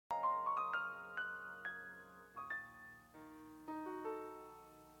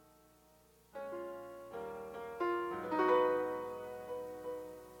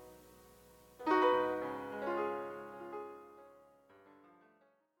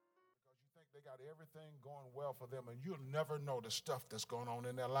they got everything going well for them, and you'll never know the stuff that's going on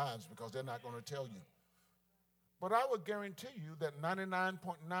in their lives because they're not going to tell you. But I would guarantee you that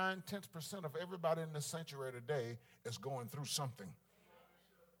 99.9% of everybody in the sanctuary today is going through something.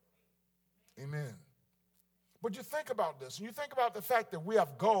 Amen. But you think about this, and you think about the fact that we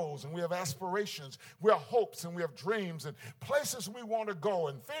have goals and we have aspirations, we have hopes and we have dreams and places we want to go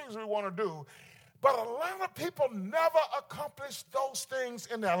and things we want to do. But a lot of people never accomplish those things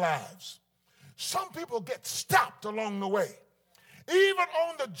in their lives. Some people get stopped along the way. Even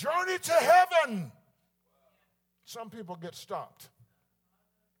on the journey to heaven, some people get stopped.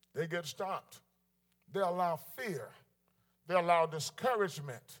 They get stopped. They allow fear. They allow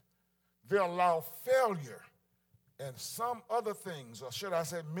discouragement. They allow failure and some other things, or should I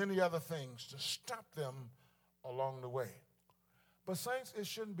say many other things, to stop them along the way. But saints, it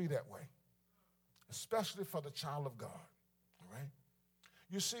shouldn't be that way, especially for the child of God, all right?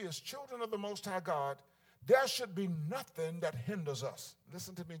 You see, as children of the Most High God, there should be nothing that hinders us.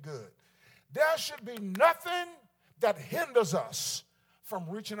 Listen to me good. There should be nothing that hinders us from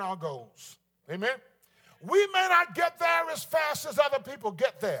reaching our goals. Amen? We may not get there as fast as other people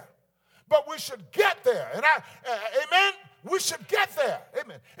get there, but we should get there. And amen? We should get there.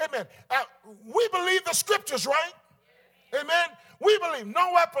 Amen. Amen. We believe the scriptures, right? Amen. We believe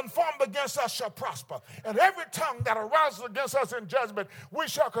no weapon formed against us shall prosper. And every tongue that arises against us in judgment, we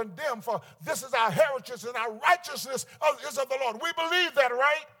shall condemn, for this is our heritage and our righteousness is of the Lord. We believe that,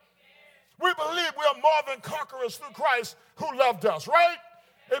 right? We believe we are more than conquerors through Christ who loved us, right?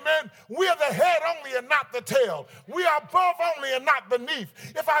 Amen. We are the head only and not the tail. We are above only and not beneath.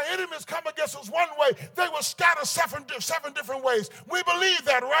 If our enemies come against us one way, they will scatter seven different ways. We believe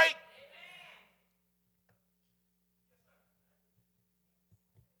that, right?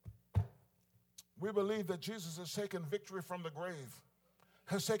 We believe that Jesus has taken victory from the grave,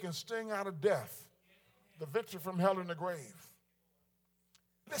 has taken sting out of death, the victory from hell and the grave.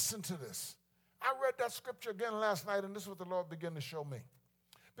 Listen to this. I read that scripture again last night, and this is what the Lord began to show me.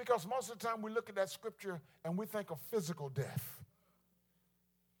 Because most of the time we look at that scripture and we think of physical death.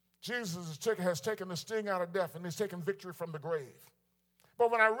 Jesus has taken the sting out of death, and he's taken victory from the grave. But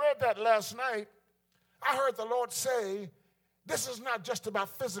when I read that last night, I heard the Lord say, this is not just about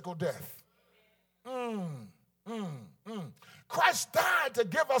physical death. Christ died to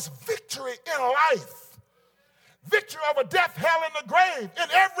give us victory in life. Victory over death, hell, and the grave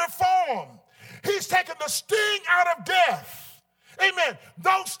in every form. He's taken the sting out of death. Amen.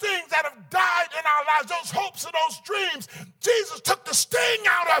 Those things that have died in our lives, those hopes and those dreams, Jesus took the sting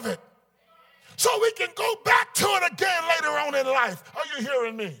out of it so we can go back to it again later on in life. Are you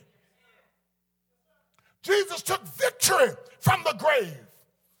hearing me? Jesus took victory from the grave.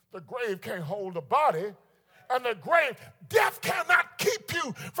 The grave can't hold the body, and the grave, death cannot keep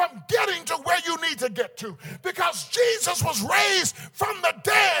you from getting to where you need to get to, because Jesus was raised from the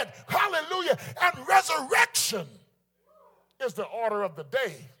dead. Hallelujah. And resurrection is the order of the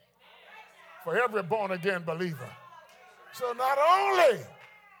day for every born-again believer. So not only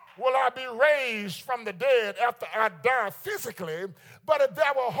will I be raised from the dead after I die physically, but if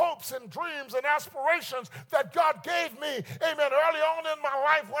there were hopes and dreams and aspirations that God gave me, amen, early on in my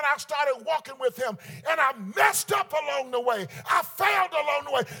life when I started walking with him, and I messed up along the way, I failed along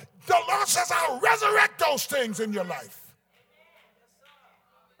the way, the Lord says I'll resurrect those things in your life.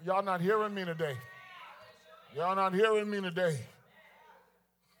 Y'all not hearing me today? Y'all not hearing me today?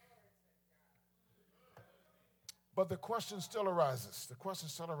 But the question still arises. The question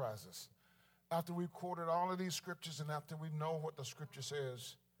still arises. After we've quoted all of these scriptures and after we know what the scripture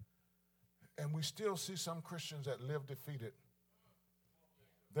says, and we still see some Christians that live defeated.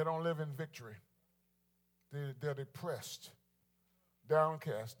 They don't live in victory. They're depressed,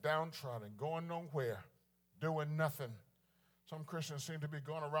 downcast, downtrodden, going nowhere, doing nothing. Some Christians seem to be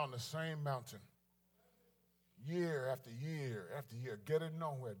going around the same mountain, year after year after year, getting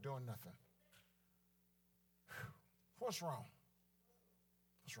nowhere, doing nothing. What's wrong?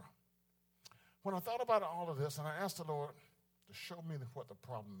 What's wrong? When I thought about all of this, and I asked the Lord to show me what the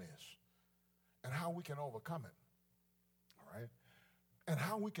problem is and how we can overcome it, all right, and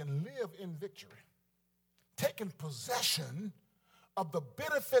how we can live in victory, taking possession of the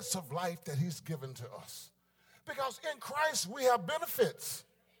benefits of life that he's given to us. Because in Christ, we have benefits.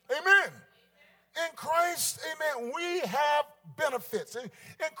 Amen. In Christ, amen, we have benefits. In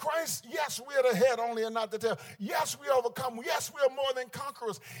Christ, yes, we are the head only and not the tail. Yes, we overcome. Yes, we are more than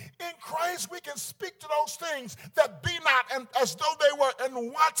conquerors. In Christ, we can speak to those things that be not and as though they were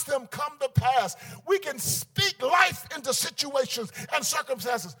and watch them come to pass. We can speak life into situations and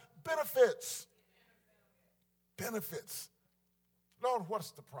circumstances. Benefits. Benefits. Lord,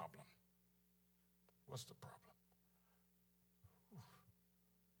 what's the problem? What's the problem?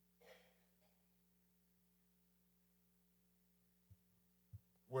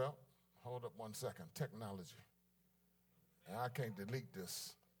 Well, hold up 1 second. Technology. And I can't delete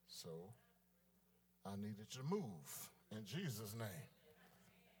this, so I needed to move in Jesus' name.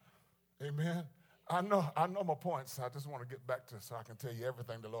 Amen. I know my points. I just want to get back to so I can tell you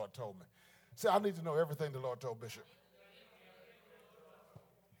everything the Lord told me. See, I need to know everything the Lord told Bishop.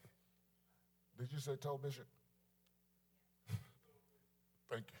 Did you say told Bishop?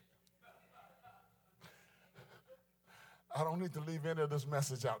 Thank you. I don't need to leave any of this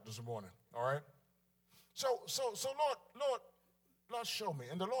message out this morning, all right? So Lord, show me.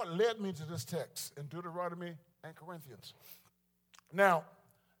 And the Lord led me to this text in Deuteronomy and Corinthians. Now,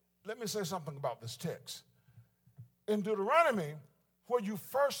 let me say something about this text. In Deuteronomy, where you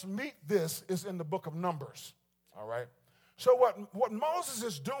first meet this is in the book of Numbers, all right? So what Moses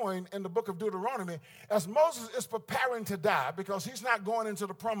is doing in the book of Deuteronomy, as Moses is preparing to die because he's not going into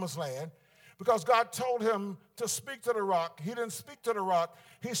the promised land, because God told him to speak to the rock. He didn't speak to the rock.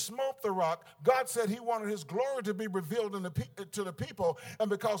 He smote the rock. God said he wanted his glory to be revealed to the people.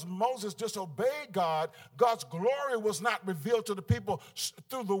 And because Moses disobeyed God, God's glory was not revealed to the people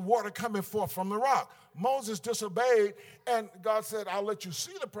through the water coming forth from the rock. Moses disobeyed, and God said, I'll let you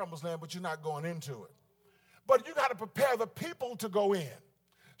see the promised land, but you're not going into it. But you got to prepare the people to go in.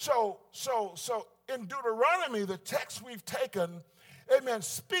 So in Deuteronomy, the text we've taken, amen,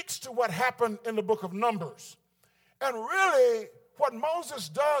 speaks to what happened in the book of Numbers. And really, what Moses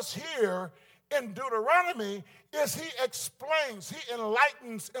does here in Deuteronomy is he explains, he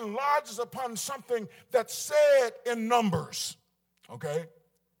enlarges upon something that's said in Numbers. Okay?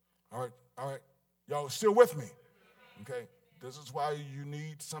 All right. Y'all still with me? Okay? This is why you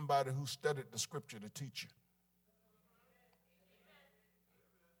need somebody who studied the scripture to teach you.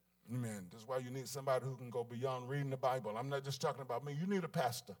 Amen. That's why you need somebody who can go beyond reading the Bible. I'm not just talking about me. You need a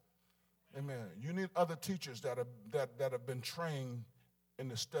pastor. Amen. You need other teachers that have been trained in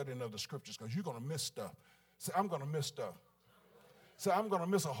the studying of the scriptures, because you're going to miss stuff. Say, I'm going to miss stuff. Say, I'm going to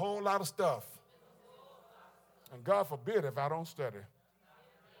miss a whole lot of stuff. And God forbid if I don't study.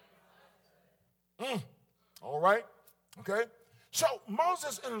 All right? Okay? So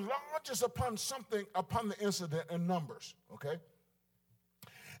Moses enlarges upon the incident in Numbers. Okay?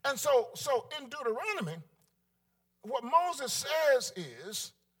 And so in Deuteronomy, what Moses says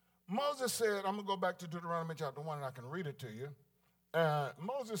is, Moses said, I'm going to go back to Deuteronomy chapter 1 and I can read it to you.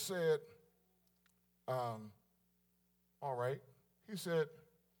 Moses said, all right, he said,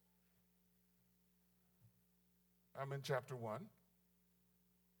 I'm in chapter 1.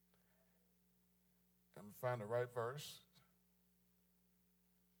 I'm going to find the right verse.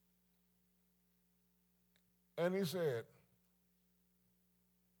 And he said,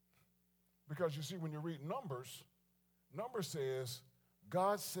 because you see, when you read Numbers says,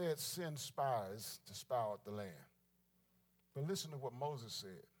 God said send spies to spy out the land. But listen to what Moses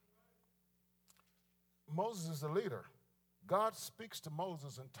said. Moses is the leader. God speaks to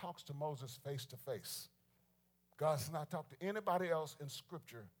Moses and talks to Moses face to face. God does not talk to anybody else in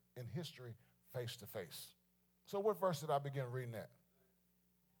Scripture, in history, face to face. So what verse did I begin reading at?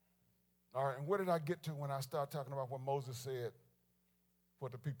 All right, and where did I get to when I started talking about what Moses said,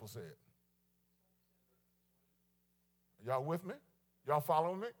 what the people said? Y'all with me? Y'all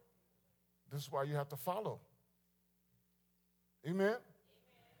following me? This is why you have to follow. Amen?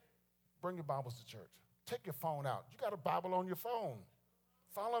 Bring your Bibles to church. Take your phone out. You got a Bible on your phone.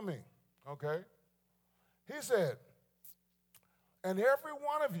 Follow me, okay? He said, and every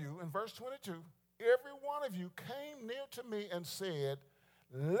one of you, in verse 22, every one of you came near to me and said,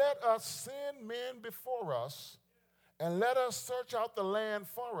 let us send men before us, and let us search out the land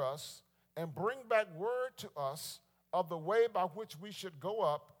for us, and bring back word to us of the way by which we should go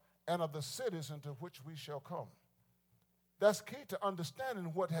up, and of the cities into which we shall come. That's key to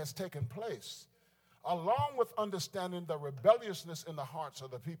understanding what has taken place, along with understanding the rebelliousness in the hearts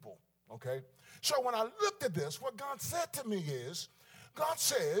of the people, okay? So when I looked at this, what God said to me is, God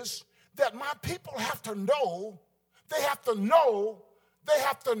says that my people have to know that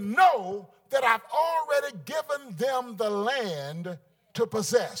I've already given them the land to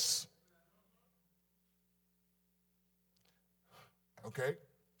possess. Okay?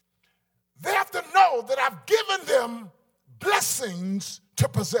 They have to know that I've given them blessings to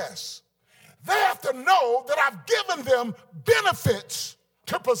possess. They have to know that I've given them benefits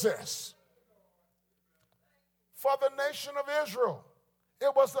to possess. For the nation of Israel,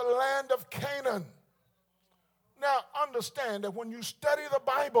 it was the land of Canaan. Now, understand that when you study the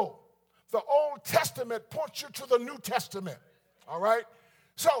Bible, the Old Testament points you to the New Testament, all right?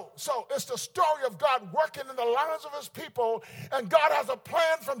 So it's the story of God working in the lives of his people, and God has a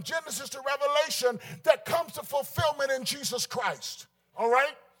plan from Genesis to Revelation that comes to fulfillment in Jesus Christ. All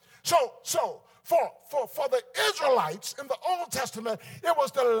right? So for the Israelites in the Old Testament, it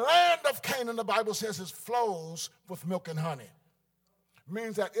was the land of Canaan, the Bible says, it flows with milk and honey. It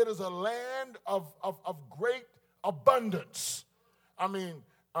means that it is a land of great abundance. I mean,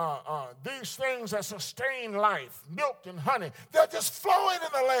 these things that sustain life, milk and honey, they're just flowing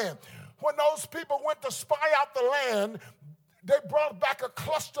in the land. When those people went to spy out the land, they brought back a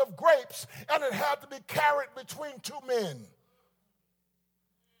cluster of grapes, and it had to be carried between two men.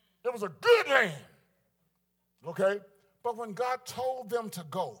 It was a good land, okay? But when God told them to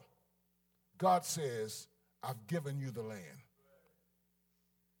go, God says, I've given you the land.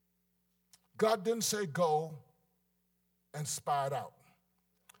 God didn't say go and spy it out.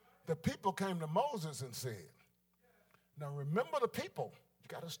 The people came to Moses and said, now remember the people. You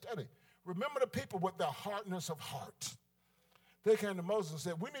got to study. Remember the people with their hardness of heart. They came to Moses and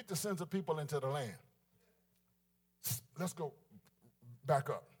said, we need to send some people into the land. Let's go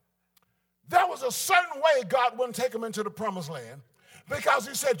back up. There was a certain way God wouldn't take them into the promised land, because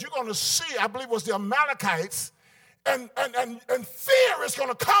he said, you're going to see, I believe it was the Amalekites, and fear is going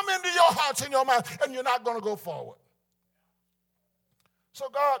to come into your hearts and your minds, and you're not going to go forward. So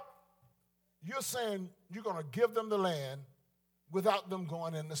God, you're saying you're going to give them the land without them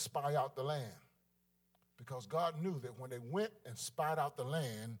going in to spy out the land. Because God knew that when they went and spied out the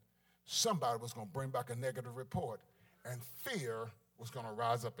land, somebody was going to bring back a negative report, and fear was going to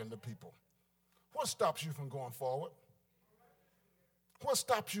rise up in the people. What stops you from going forward? What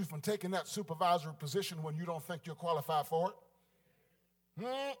stops you from taking that supervisory position when you don't think you're qualified for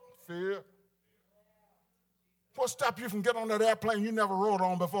it? Fear. What stops you from getting on that airplane you never rode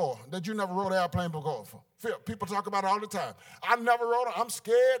on before, that you never rode an airplane before? Fear. People talk about it all the time. I never rode on. I'm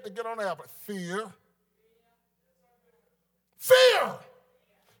scared to get on the airplane. Fear. Fear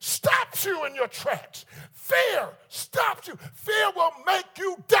stops you in your tracks. Fear stops you. Fear will make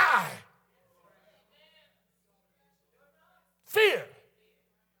you die. Fear.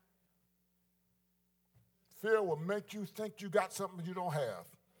 Fear will make you think you got something you don't have.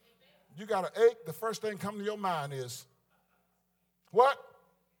 You got an ache, the first thing coming to your mind is, what?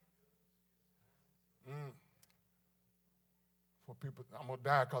 For people, I'm going to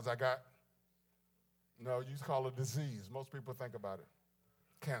die because I got, no, you call it disease. Most people think about it.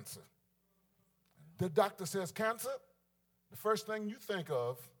 Cancer. The doctor says cancer, the first thing you think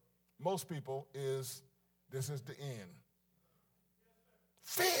of, most people, is this is the end.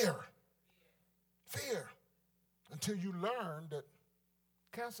 Fear. Fear. Until you learn that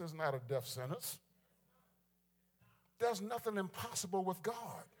cancer is not a death sentence. There's nothing impossible with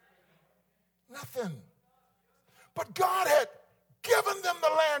God. Nothing. But God had given them the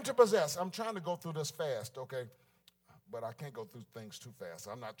land to possess. I'm trying to go through this fast, okay? But I can't go through things too fast.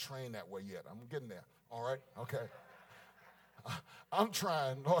 I'm not trained that way yet. I'm getting there, all right? Okay. I'm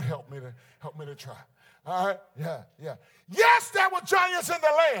trying. Lord, help me to try. All right? Yeah. Yes, there were giants in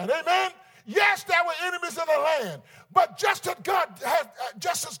the land. Amen? Yes, there were enemies in the land. But just as God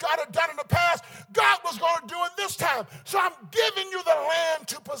had done in the past, God was going to do it this time. So I'm giving you the land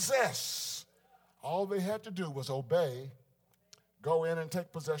to possess. All they had to do was obey, go in and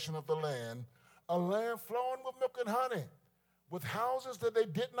take possession of the land, a land flowing with milk and honey, with houses that they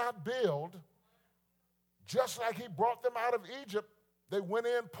did not build. Just like he brought them out of Egypt, they went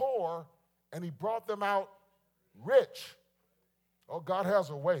in poor, and he brought them out rich. Oh, God has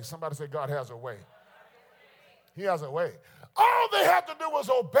a way. Somebody say, God has a way. He has a way. All they had to do was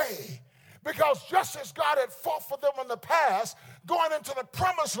obey, because just as God had fought for them in the past, going into the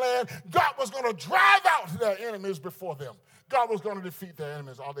promised land, God was going to drive out their enemies before them. God was going to defeat their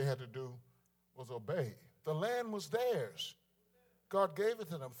enemies. All they had to do was obey. The land was theirs. God gave it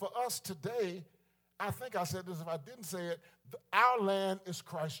to them. For us today, I think I said this, if I didn't say it, our land is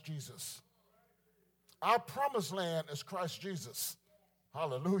Christ Jesus. Our promised land is Christ Jesus.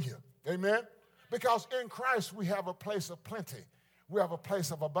 Hallelujah. Amen? Because in Christ we have a place of plenty. We have a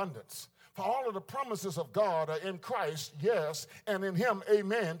place of abundance. For all of the promises of God are in Christ, yes, and in him,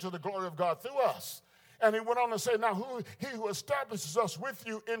 amen, to the glory of God through us. And he went on to say, now he who establishes us with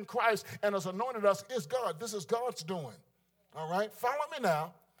you in Christ and has anointed us is God. This is God's doing. All right? Follow me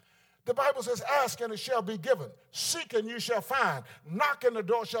now. The Bible says, ask and it shall be given. Seek and you shall find. Knock and the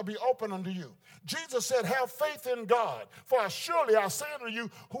door shall be open unto you. Jesus said, have faith in God. For surely I say unto you,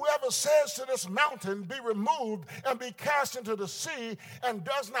 whoever says to this mountain, be removed and be cast into the sea, and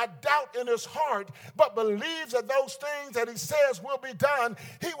does not doubt in his heart, but believes that those things that he says will be done,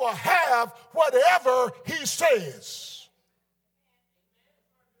 he will have whatever he says.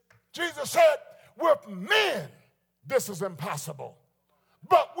 Jesus said, with men, this is impossible.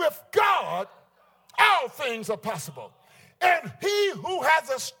 But with God, all things are possible. And he who has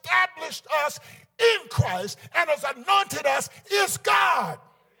established us in Christ and has anointed us is God.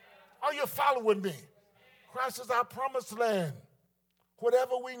 Are you following me? Christ is our promised land.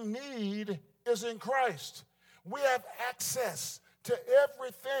 Whatever we need is in Christ. We have access to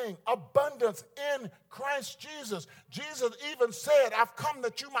everything, abundance in Christ Jesus. Jesus even said, I've come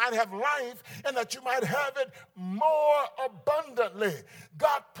that you might have life and that you might have it more abundantly.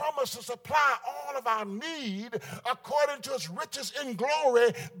 God promised to supply all of our need according to his riches in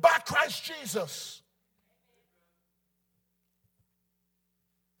glory by Christ Jesus.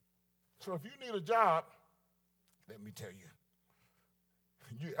 So if you need a job, let me tell you,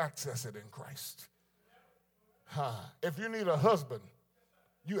 you access it in Christ. If you need a husband,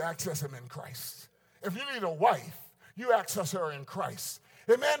 you access him in Christ. If you need a wife, you access her in Christ.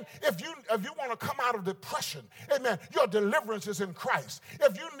 Amen. If you want to come out of depression, amen, your deliverance is in Christ.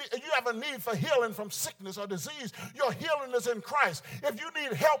 If you have a need for healing from sickness or disease, your healing is in Christ. If you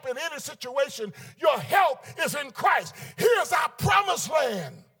need help in any situation, your help is in Christ. Here's our promised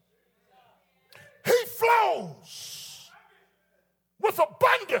land. He flows with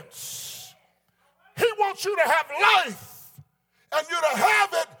abundance. He wants you to have life and you to have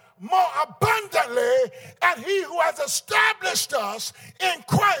it more abundantly. And he who has established us in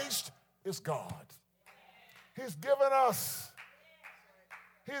Christ is God. He's given us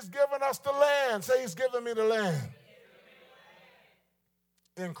the land. Say, he's given me the land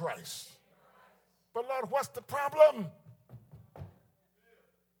in Christ. But Lord, what's the problem?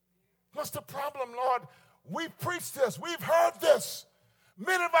 What's the problem, Lord? We've preached this. We've heard this.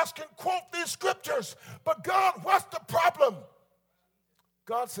 Many of us can quote these scriptures, but God, what's the problem?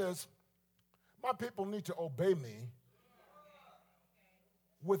 God says, my people need to obey me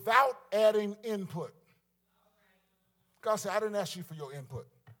without adding input. God said, I didn't ask you for your input.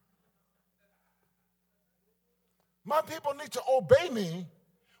 My people need to obey me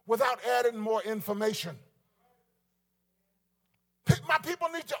without adding more information. My people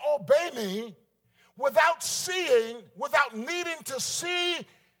need to obey me without needing to see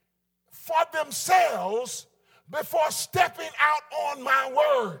for themselves before stepping out on my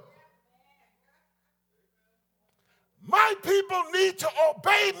word. My people need to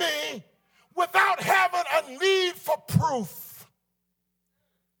obey me without having a need for proof.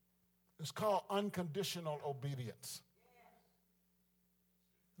 It's called unconditional obedience.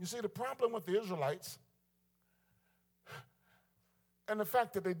 You see, the problem with the Israelites and the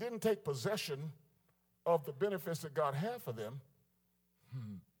fact that they didn't take possession of the benefits that God had for them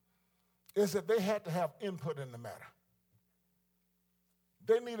is that they had to have input in the matter.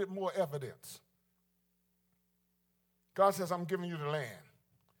 They needed more evidence. God says, I'm giving you the land.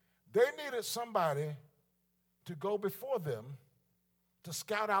 They needed somebody to go before them to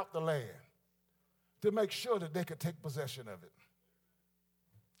scout out the land, to make sure that they could take possession of it.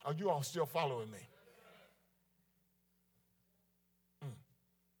 Are you all still following me?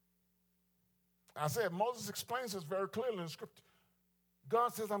 I said, Moses explains this very clearly in the scripture.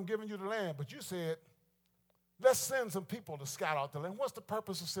 God says, I'm giving you the land, but you said, let's send some people to scout out the land. What's the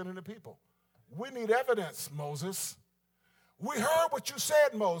purpose of sending the people? We need evidence, Moses. We heard what you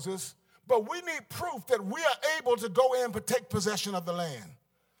said, Moses, but we need proof that we are able to go in and take possession of the land.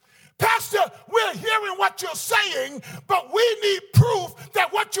 Pastor, we're hearing what you're saying, but we need proof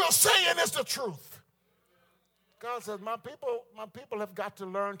that what you're saying is the truth. God says, my people have got to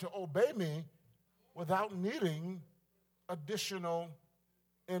learn to obey me without needing additional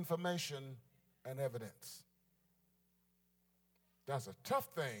information and evidence. That's a tough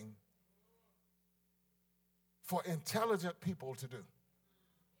thing for intelligent people to do.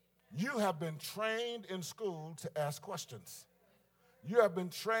 You have been trained in school to ask questions. You have been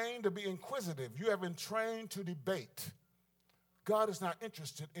trained to be inquisitive. You have been trained to debate. God is not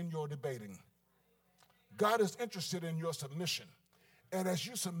interested in your debating. God is interested in your submission. And as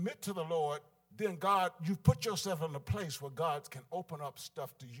you submit to the Lord, then God, you put yourself in a place where God can open up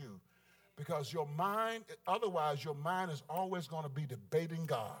stuff to you. Because your mind, otherwise your mind is always going to be debating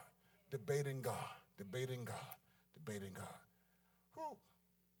God, debating God, debating God, debating God.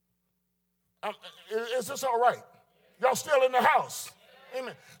 Is this all right? Y'all still in the house?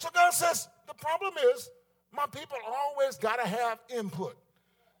 Amen. So God says, the problem is my people always got to have input.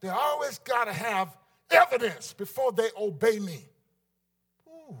 They always got to have evidence before they obey me.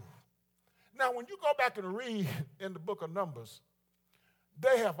 Ooh. Now, when you go back and read in the book of Numbers,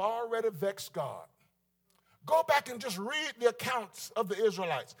 they have already vexed God. Go back and just read the accounts of the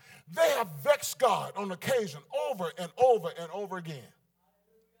Israelites. They have vexed God on occasion over and over and over again.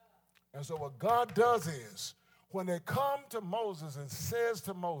 And so what God does is, when they come to Moses and says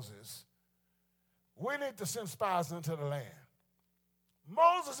to Moses, we need to send spies into the land.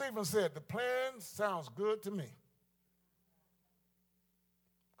 Moses even said, the plan sounds good to me.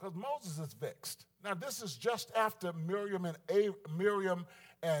 Because Moses is vexed. Now, this is just after Miriam and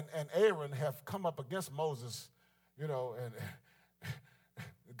Aaron have come up against Moses, and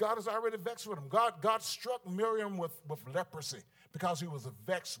God is already vexed with him. God struck Miriam with leprosy because he was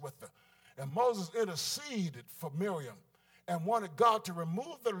vexed with her. And Moses interceded for Miriam and wanted God to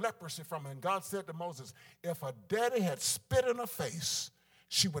remove the leprosy from her. And God said to Moses, if her daddy had spit in her face,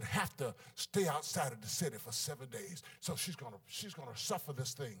 she would have to stay outside of the city for 7 days. So she's gonna suffer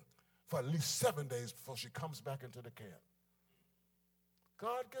this thing for at least 7 days before she comes back into the camp.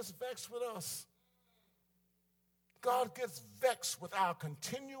 God gets vexed with us. God gets vexed with our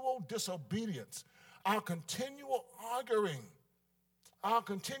continual disobedience, our continual arguing. Our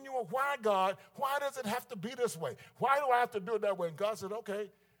continual, why, God? Why does it have to be this way? Why do I have to do it that way? And God said, okay,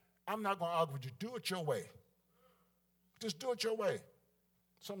 I'm not going to argue with you. Do it your way. Just do it your way.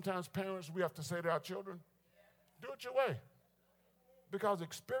 Sometimes parents, we have to say to our children, do it your way. Because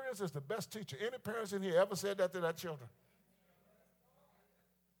experience is the best teacher. Any parents in here ever said that to their children?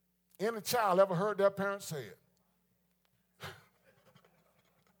 Any child ever heard their parents say it?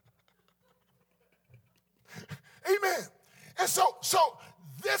 Amen. And so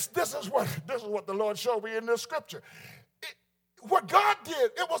this is what the Lord showed me in this scripture. What God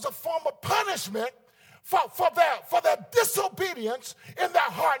did, it was a form of punishment for their disobedience in their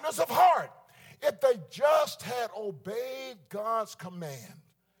hardness of heart. If they just had obeyed God's command,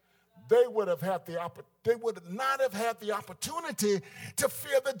 they would not have had the opportunity to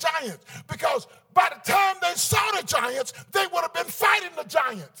fear the giants. Because by the time they saw the giants, they would have been fighting the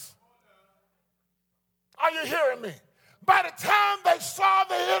giants. Are you hearing me? By the time they saw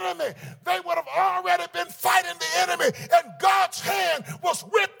the enemy, they would have already been fighting the enemy, and God's hand was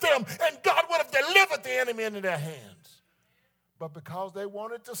with them, and God would have delivered the enemy into their hands. But because they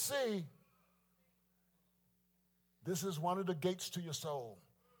wanted to see, this is one of the gates to your soul.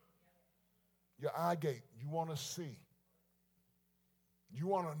 Your eye gate. You want to see. You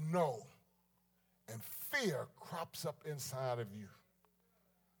want to know. And fear crops up inside of you.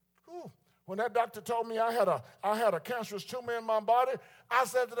 Ooh. When that doctor told me I had a cancerous tumor in my body, I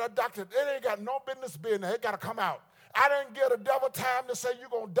said to that doctor, it ain't got no business being there. It got to come out. I didn't get a devil time to say you're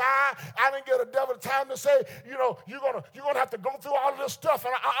going to die. I didn't get a devil time to say, you're going to have to go through all of this stuff.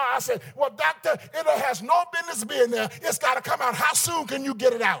 And I said, well, doctor, it has no business being there. It's got to come out. How soon can you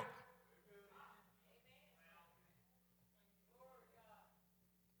get it out?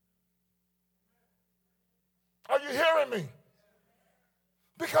 Are you hearing me?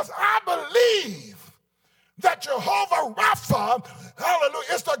 Because I believe that Jehovah Rapha,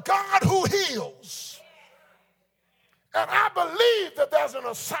 hallelujah, is the God who heals. And I believe that there's an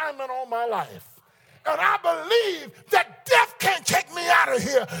assignment on my life. And I believe that death can't take me out of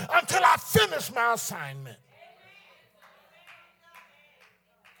here until I finish my assignment.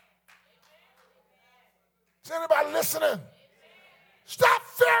 Is anybody listening? Stop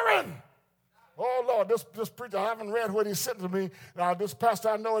fearing. Oh, Lord, this preacher, I haven't read what he sent to me. This pastor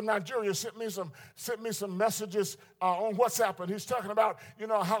I know in Nigeria sent me some messages on WhatsApp, and he's talking about,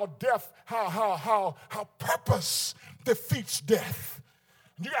 how death, how purpose defeats death.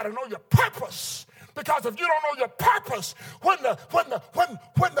 You got to know your purpose. Because if you don't know your purpose, when the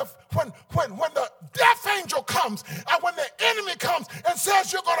death angel comes and when the enemy comes and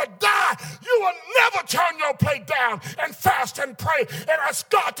says you're going to die, you will never turn your plate down and fast and pray and ask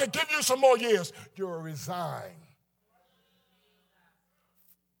God to give you some more years. You'll resign.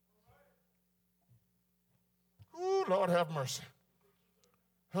 Ooh, Lord have mercy.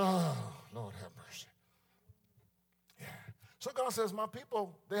 Oh, Lord have mercy. So God says, my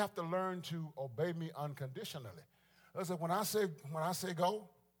people, they have to learn to obey me unconditionally. I said, when I say go,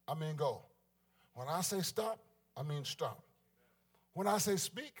 I mean go. When I say stop, I mean stop. When I say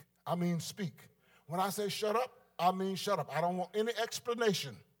speak, I mean speak. When I say shut up, I mean shut up. I don't want any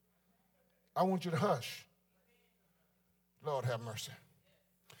explanation. I want you to hush. Lord have mercy.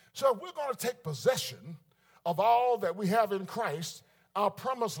 So if we're going to take possession of all that we have in Christ, our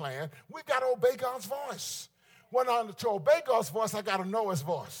promised land, we've got to obey God's voice. To obey God's voice, I got to know his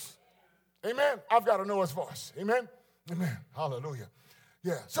voice. Amen? I've got to know his voice. Amen? Amen. Hallelujah.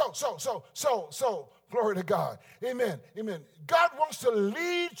 Yeah. So, glory to God. Amen. Amen. God wants to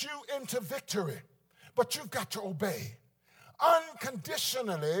lead you into victory, but you've got to obey.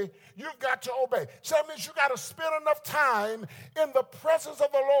 Unconditionally, you've got to obey. So that means you got to spend enough time in the presence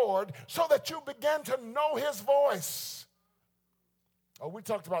of the Lord so that you begin to know his voice. Oh, we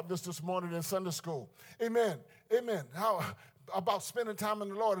talked about this morning in Sunday school. Amen. Amen. How about spending time in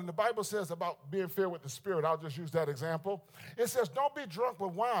the Lord? And the Bible says about being filled with the Spirit. I'll just use that example. It says, don't be drunk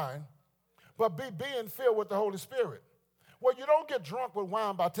with wine, but be being filled with the Holy Spirit. Well, you don't get drunk with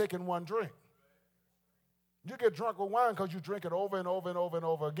wine by taking one drink. You get drunk with wine because you drink it over and over and over and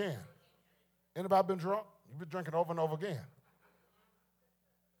over again. Anybody been drunk? You've been drinking over and over again.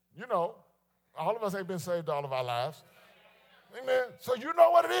 You know, all of us ain't been saved all of our lives. Amen. So you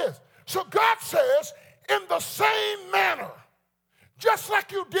know what it is. So God says, in the same manner, just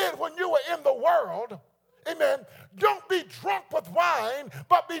like you did when you were in the world, amen, don't be drunk with wine,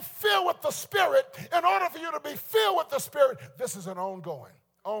 but be filled with the Spirit. In order for you to be filled with the Spirit, this is an ongoing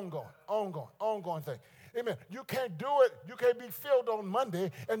thing. Amen. You can't do it. You can't be filled on Monday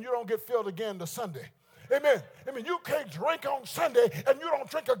and you don't get filled again the Sunday. Amen. Amen. You can't drink on Sunday and you don't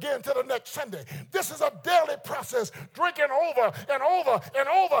drink again till the next Sunday. This is a daily process, drinking over and over and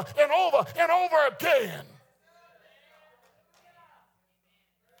over and over and over again.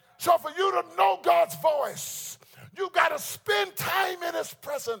 So for you to know God's voice, you got to spend time in his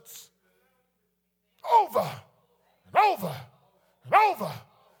presence over and over and over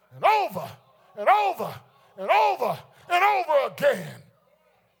and over and over and over and over again.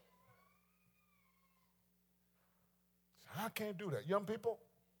 I can't do that. Young people,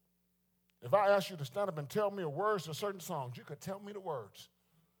 if I ask you to stand up and tell me the words to certain songs, you could tell me the words.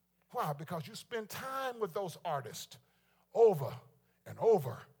 Why? Because you spend time with those artists over and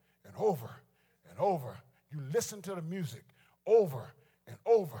over and over and over. You listen to the music over and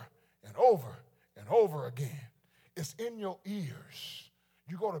over and over and over again. It's in your ears.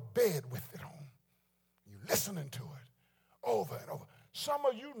 You go to bed with it on. You're listening to it over and over. Some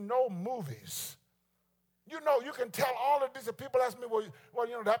of you know movies. You know, you can tell all of these. People ask me, well,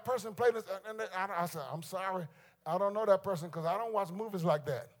 you know, that person played this. And I said, I'm sorry. I don't know that person because I don't watch movies like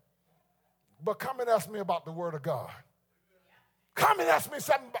that. But come and ask me about the Word of God. Come and ask me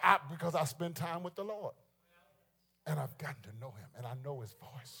something because I spend time with the Lord. And I've gotten to know him, and I know his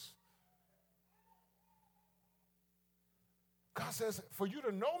voice. God says, for you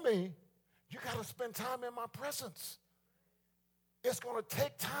to know me, you got to spend time in my presence. It's going to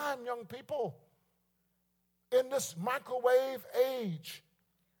take time, young people. In this microwave age,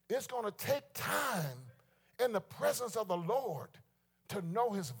 it's going to take time in the presence of the Lord to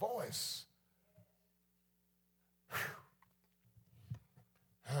know his voice.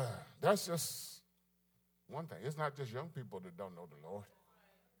 That's just one thing. It's not just young people that don't know the Lord.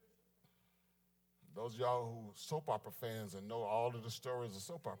 Those of y'all who soap opera fans and know all of the stories of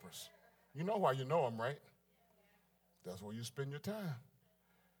soap operas, you know why you know them, right? That's where you spend your time.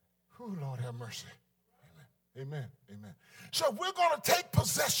 Whew, Lord have mercy. Amen. Amen. So if we're going to take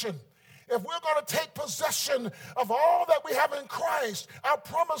possession, if we're going to take possession of all that we have in Christ, our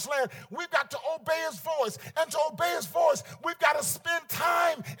promised land, we've got to obey his voice. And to obey his voice, we've got to spend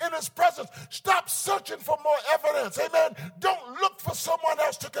time in his presence. Stop searching for more evidence. Amen. Don't look for someone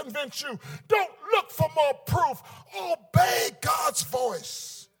else to convince you. Don't look for more proof. Obey God's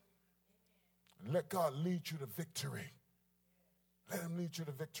voice. And let God lead you to victory. Let him lead you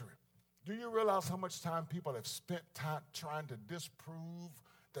to victory. Do you realize how much time people have spent time trying to disprove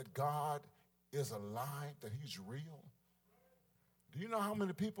that God is alive, that he's real? Do you know how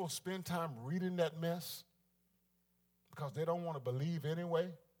many people spend time reading that mess because they don't want to believe anyway?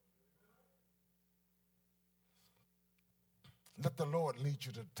 Let the Lord lead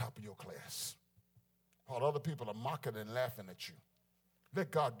you to the top of your class while other people are mocking and laughing at you. Let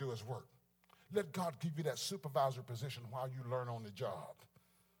God do his work. Let God give you that supervisor position while you learn on the job.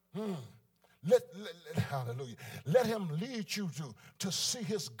 Hallelujah. Let him lead you to see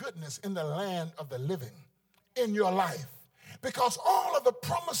his goodness in the land of the living in your life. Because all of the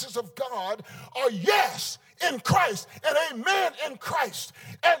promises of God are yes in Christ and amen in Christ.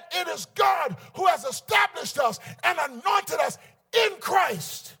 And it is God who has established us and anointed us in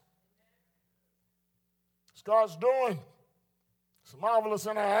Christ. It's God's doing. It's marvelous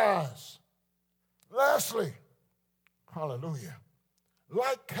in our eyes. Lastly, hallelujah.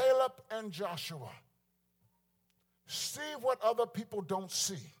 Like Caleb and Joshua, see what other people don't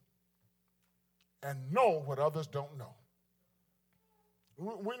see and know what others don't know.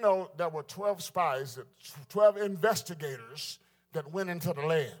 We know there were 12 spies, 12 investigators that went into the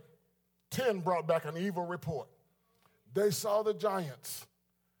land. 10 brought back an evil report. They saw the giants,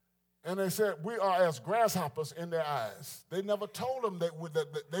 and they said, we are as grasshoppers in their eyes. They never told them,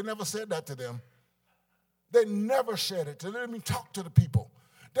 they never said that to them. They never said it. They didn't even talk to the people.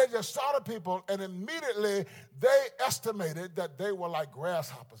 They just saw the people, and immediately they estimated that they were like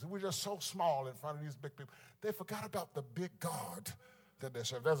grasshoppers. We were just so small in front of these big people. They forgot about the big God that they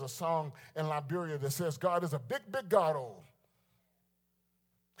serve. There's a song in Liberia that says, God is a big, big God, oh.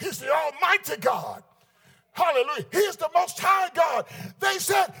 He's the almighty God. Hallelujah. He is the most high God. They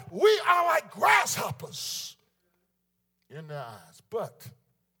said, we are like grasshoppers in their eyes. But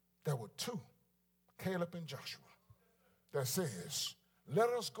there were two, Caleb and Joshua, that says, let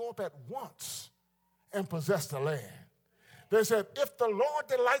us go up at once and possess the land. They said, if the Lord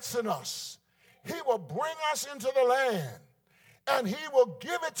delights in us, he will bring us into the land, and he will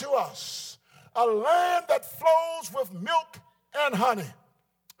give it to us, a land that flows with milk and honey.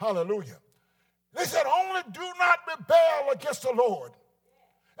 Hallelujah. They said, only do not rebel against the Lord,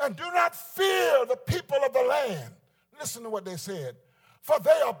 and do not fear the people of the land. Listen to what they said. For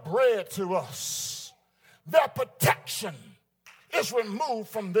they are bread to us. Their protection is removed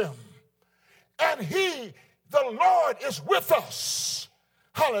from them. And he, the Lord, is with us.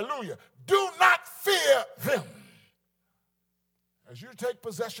 Hallelujah. Do not fear them. As you take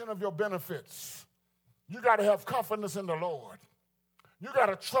possession of your benefits, you got to have confidence in the Lord. You got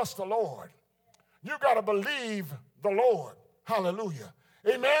to trust the Lord. You got to believe the Lord. Hallelujah.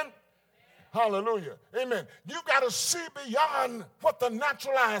 Amen. Hallelujah. Amen. You got to see beyond what the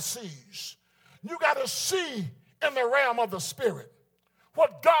natural eye sees. You got to see in the realm of the spirit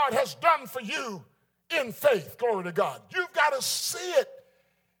what God has done for you in faith. Glory to God. You've got to see it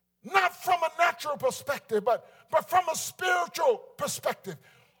not from a natural perspective, but from a spiritual perspective.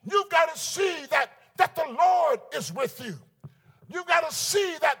 You've got to see that the Lord is with you. You've got to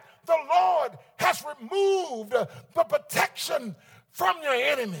see that the Lord has removed the protection from your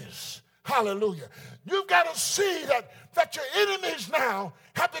enemies. Hallelujah. You've got to see that your enemies now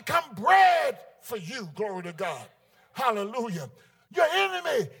have become bread for you. Glory to God. Hallelujah. Your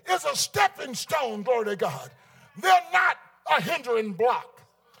enemy is a stepping stone. Glory to God. They're not a hindering block.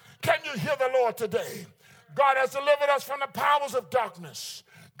 Can you hear the Lord today? God has delivered us from the powers of darkness.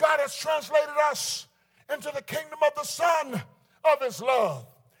 God has translated us into the kingdom of the Son of his love.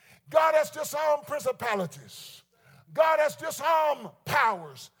 God has disarmed principalities. God has disarmed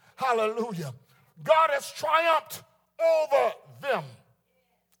powers. Hallelujah. God has triumphed over them.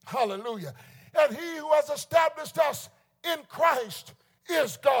 Hallelujah. And he who has established us in Christ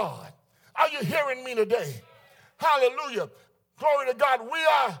is God. Are you hearing me today? Hallelujah. Glory to God. We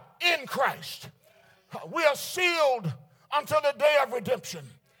are in Christ. We are sealed until the day of redemption.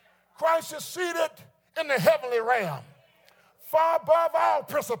 Christ is seated in the heavenly realm, far above all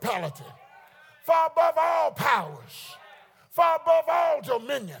principality, far above all powers, far above all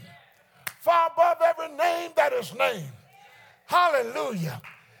dominion, far above every name that is named. Hallelujah.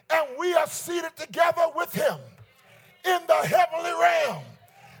 And we are seated together with him in the heavenly realm.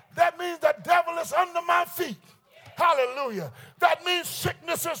 That means the devil is under my feet. Hallelujah. That means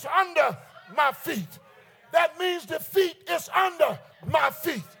sickness is under my feet. That means defeat is under my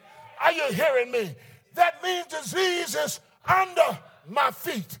feet. Are you hearing me? That means disease is under my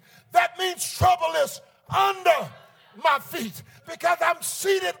feet. That means trouble is under my feet because I'm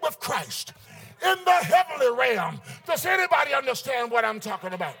seated with Christ in the heavenly realm. Does anybody understand what I'm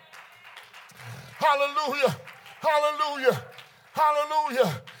talking about? Hallelujah. Hallelujah.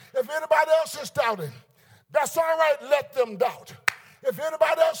 Hallelujah. If anybody else is doubting, that's all right, let them doubt. If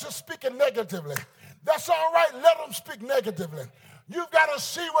anybody else is speaking negatively, that's all right, let them speak negatively. You've got to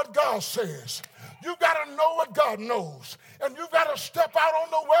see what God says. You've got to know what God knows. And you've got to step out on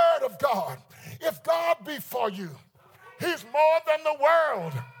the word of God. If God be for you, he's more than the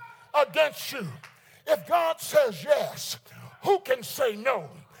world against you. If God says yes, who can say no?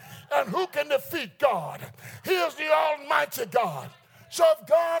 And who can defeat God? He is the almighty God. So if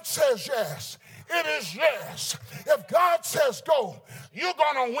God says yes, it is yes. If God says go, you're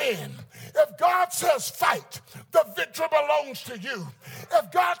going to win. If God says fight, the victory belongs to you.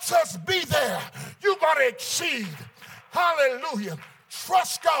 If God says be there, you're going to exceed. Hallelujah.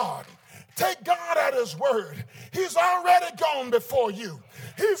 Trust God. Take God at his word. He's already gone before you.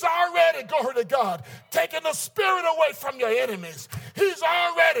 He's already, glory to God, taken the spirit away from your enemies. He's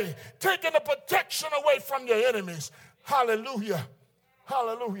already taken the protection away from your enemies. Hallelujah.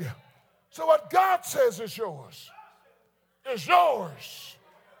 Hallelujah. So what God says is yours. Is yours.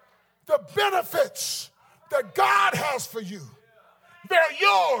 The benefits that God has for you, they're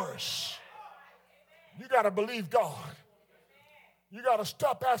yours. You got to believe God. You got to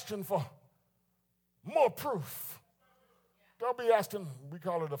stop asking for more proof. Don't be asking, we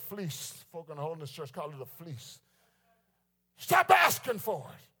call it a fleece. Folk in the Holiness Church call it a fleece. Stop asking for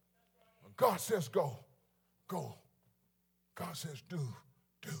it. When God says go, go. God says do.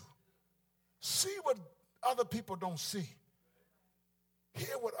 See what other people don't see.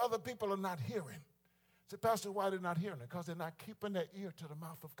 Hear what other people are not hearing. Say, Pastor, why they're not hearing it? Because they're not keeping their ear to the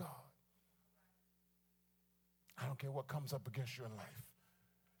mouth of God. I don't care what comes up against you in life.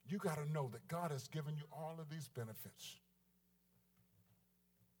 You got to know that God has given you all of these benefits.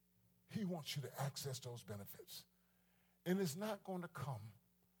 He wants you to access those benefits. And it's not going to come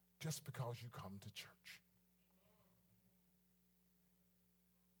just because you come to church.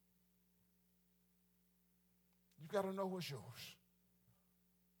 You got to know what's yours.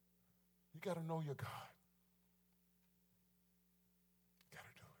 You got to know your God. You got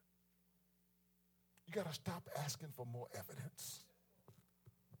to do it. You got to stop asking for more evidence.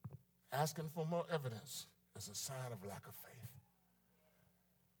 Asking for more evidence is a sign of lack of faith.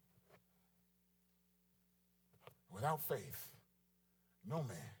 Without faith, no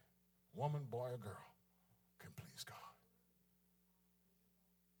man, woman, boy, or girl can please God.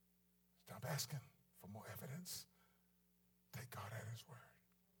 Stop asking for more evidence. Take God at his word.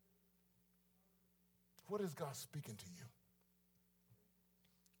 What is God speaking to you?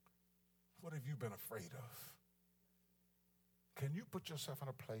 What have you been afraid of? Can you put yourself in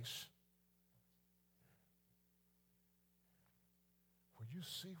a place where you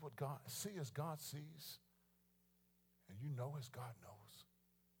see what God, see as God sees, and you know as God knows?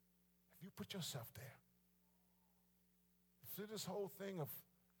 If you put yourself there, see, this whole thing of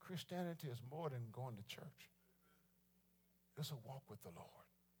Christianity is more than going to church. It's a walk with the Lord.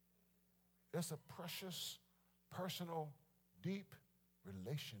 It's a precious, personal, deep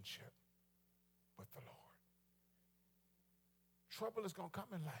relationship with the Lord. Trouble is going to come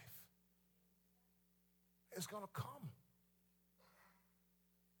in life. It's going to come.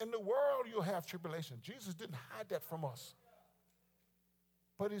 In the world, you'll have tribulation. Jesus didn't hide that from us.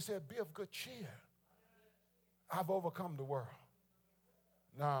 But he said, be of good cheer. I've overcome the world.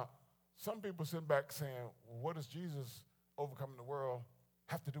 Now, some people sit back saying, well, what does Jesus overcoming the world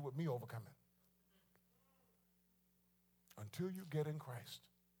have to do with me overcoming? Until you get in Christ,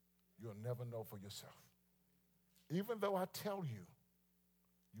 you'll never know for yourself. Even though I tell you,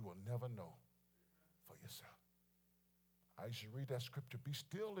 you will never know for yourself. I used to read that scripture, be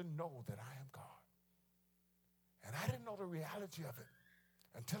still and know that I am God. And I didn't know the reality of it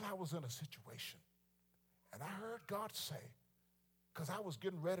until I was in a situation. And I heard God say, because I was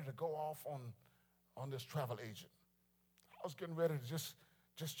getting ready to go off on this travel agent. I was getting ready to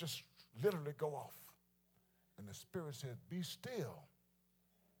just literally go off. And the Spirit said, be still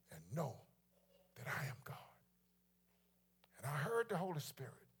and know that I am God. And I heard the Holy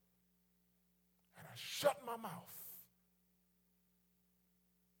Spirit. And I shut my mouth.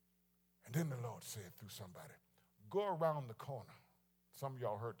 And then the Lord said through somebody, go around the corner. Some of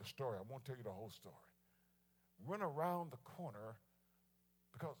y'all heard the story. I won't tell you the whole story. Went around the corner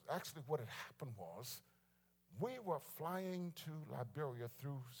because actually what had happened was we were flying to Liberia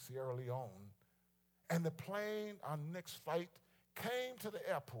through Sierra Leone, and the plane, our next flight, came to the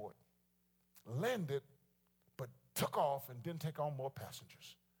airport, landed, but took off and didn't take on more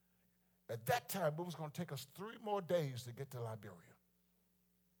passengers. At that time, it was going to take us 3 more days to get to Liberia.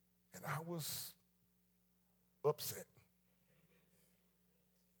 And I was upset.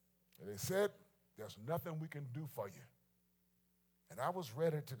 And they said, there's nothing we can do for you. And I was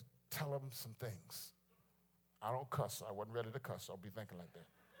ready to tell them some things. I don't cuss. I wasn't ready to cuss. I'll be thinking like that.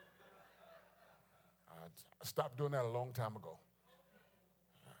 I stopped doing that a long time ago.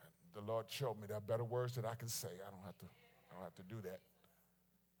 The Lord showed me there are better words that I can say. I don't have to do that.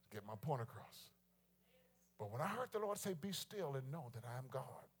 Get my point across. But when I heard the Lord say, be still and know that I am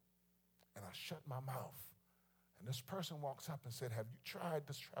God, and I shut my mouth, and this person walks up and said, have you tried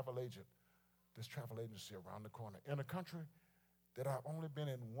this travel agency around the corner in a country that I've only been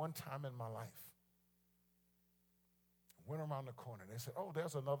in one time in my life? Went around the corner, and they said, oh,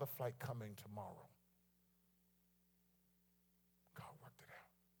 there's another flight coming tomorrow. God worked it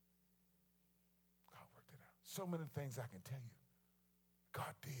out. God worked it out. So many things I can tell you.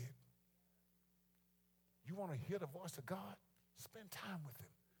 God did. You want to hear the voice of God? Spend time with him.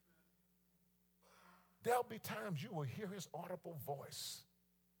 There'll be times you will hear his audible voice.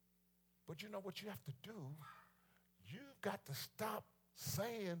 But you know what you have to do? You've got to stop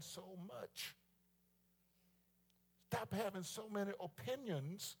saying so much. Stop having so many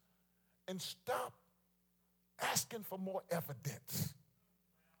opinions and stop asking for more evidence.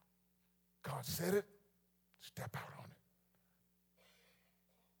 God said it, step out on it.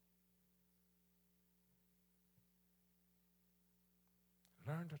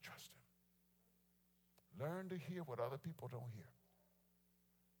 Learn to trust him. Learn to hear what other people don't hear.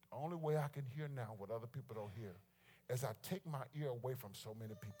 The only way I can hear now what other people don't hear is I take my ear away from so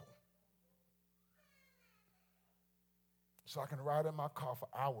many people. So I can ride in my car for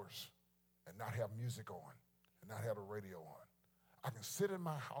hours and not have music on and not have the radio on. I can sit in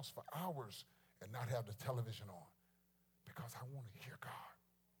my house for hours and not have the television on because I want to hear God.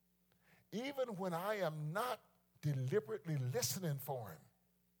 Even when I am not deliberately listening for him,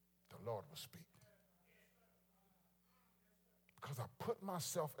 the Lord will speak. Because I put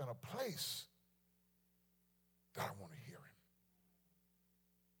myself in a place that I want to hear him.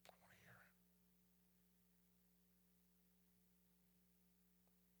 I want to hear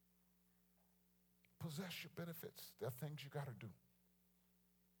him. Possess your benefits. There are things you got to do.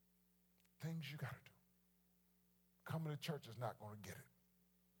 Things you got to do. Coming to church is not going to get it.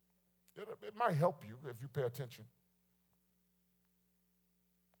 It might help you if you pay attention.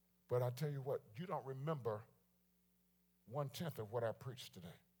 But I tell you what, you don't remember 1/10 of what I preached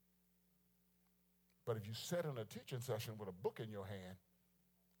today. But if you sat in a teaching session with a book in your hand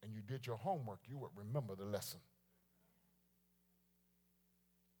and you did your homework, you would remember the lesson.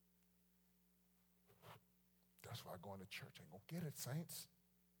 That's why going to church ain't going to get it, saints.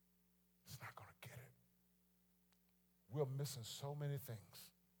 It's not going to get it. We're missing so many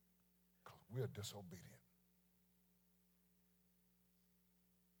things because we're disobedient.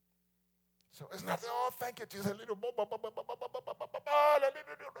 So it's not, oh, thank you, Jesus. And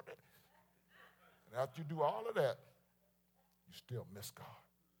after you do all of that, you still miss God.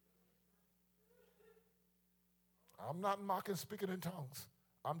 I'm not mocking speaking in tongues.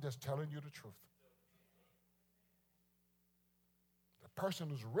 I'm just telling you the truth. The person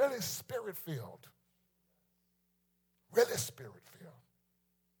who's really spirit-filled,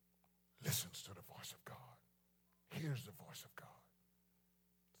 listens to the voice of God, hears the voice of God.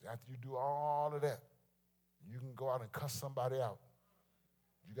 So after you do all of that, you can go out and cuss somebody out.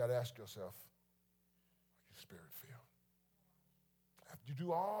 You got to ask yourself, are you spirit-filled? After you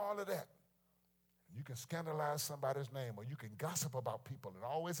do all of that, you can scandalize somebody's name or you can gossip about people and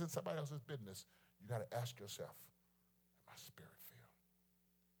always in somebody else's business. You got to ask yourself, am I spirit-filled?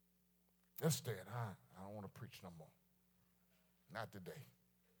 Let's stay in. I don't want to preach no more. Not today.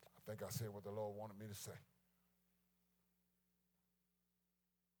 I think I said what the Lord wanted me to say.